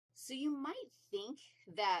So you might think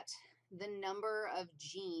that the number of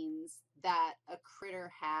genes that a critter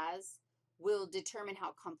has will determine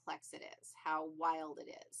how complex it is, how wild it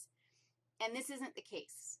is. And this isn't the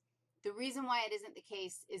case. The reason why it isn't the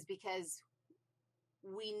case is because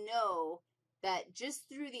we know that just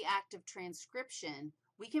through the act of transcription,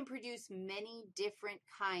 we can produce many different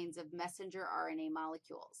kinds of messenger RNA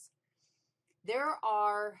molecules. There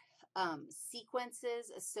are sequences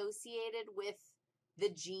associated with the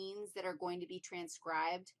genes that are going to be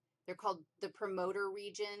transcribed. They're called the promoter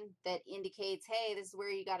region that indicates, hey, this is where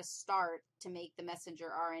you got to start to make the messenger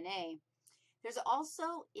RNA. There's also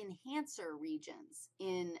enhancer regions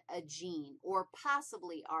in a gene, or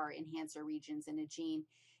possibly are enhancer regions in a gene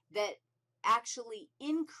that actually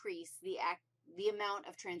increase the amount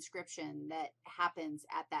of transcription that happens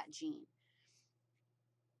at that gene.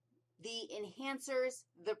 The enhancers,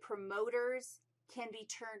 the promoters, can be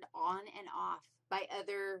turned on and off by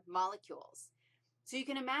other molecules. So you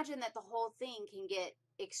can imagine that the whole thing can get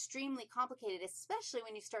extremely complicated, especially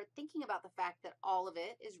when you start thinking about the fact that all of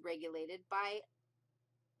it is regulated by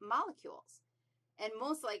molecules, and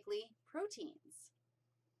most likely proteins.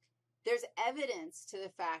 There's evidence to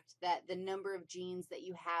the fact that the number of genes that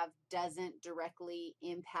you have doesn't directly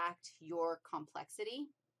impact your complexity,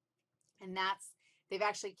 and they've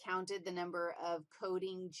actually counted the number of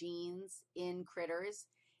coding genes in critters,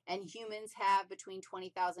 and humans have between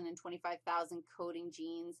 20,000 and 25,000 coding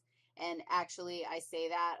genes. And actually, I say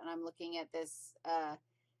that, and I'm looking at this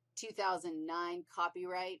 2009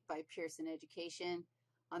 copyright by Pearson Education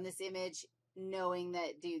on this image, knowing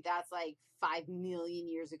that, dude, that's like 5 million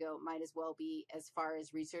years ago. It might as well be as far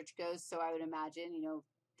as research goes. So I would imagine,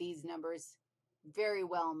 these numbers very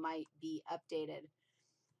well might be updated.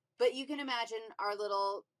 But you can imagine our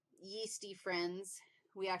little yeasty friends.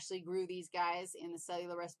 We actually grew these guys in the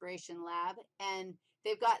cellular respiration lab, and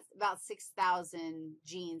they've got about 6,000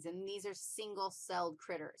 genes, and these are single-celled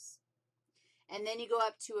critters. And then you go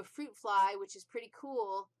up to a fruit fly, which is pretty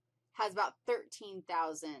cool, has about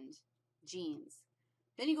 13,000 genes.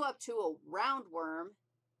 Then you go up to a roundworm,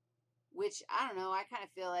 which, I don't know, I kind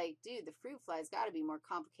of feel like, dude, the fruit fly's got to be more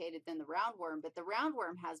complicated than the roundworm, but the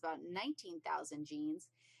roundworm has about 19,000 genes.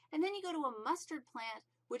 And then you go to a mustard plant,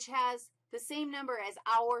 which has the same number as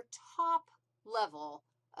our top level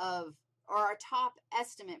of, or our top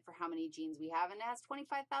estimate for how many genes we have, and it has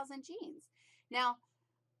 25,000 genes. Now,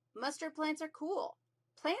 mustard plants are cool.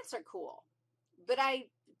 Plants are cool. But I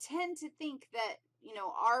tend to think that,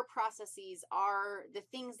 our processes are the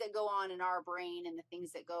things that go on in our brain, and the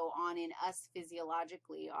things that go on in us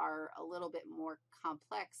physiologically are a little bit more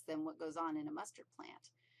complex than what goes on in a mustard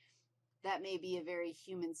plant. That may be a very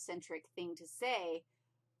human-centric thing to say.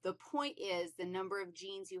 The point is the number of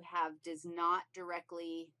genes you have does not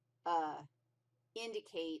directly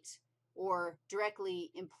indicate or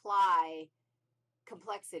directly imply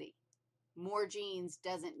complexity. More genes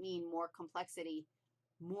doesn't mean more complexity.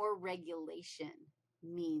 More regulation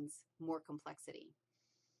means more complexity.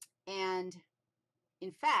 And,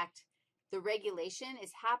 in fact, the regulation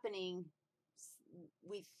is happening,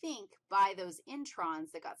 we think, by those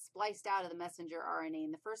introns that got spliced out of the messenger RNA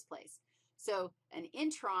in the first place. So an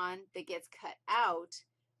intron that gets cut out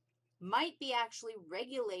might be actually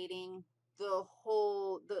regulating the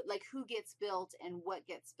whole, like who gets built and what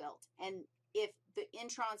gets built. And if the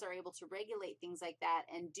introns are able to regulate things like that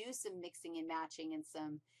and do some mixing and matching and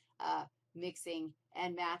some mixing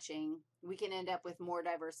and matching, we can end up with more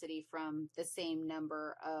diversity from the same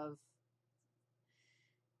number of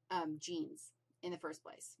genes in the first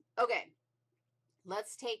place. Okay,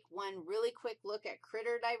 let's take one really quick look at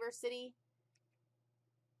critter diversity,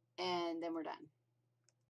 and then we're done.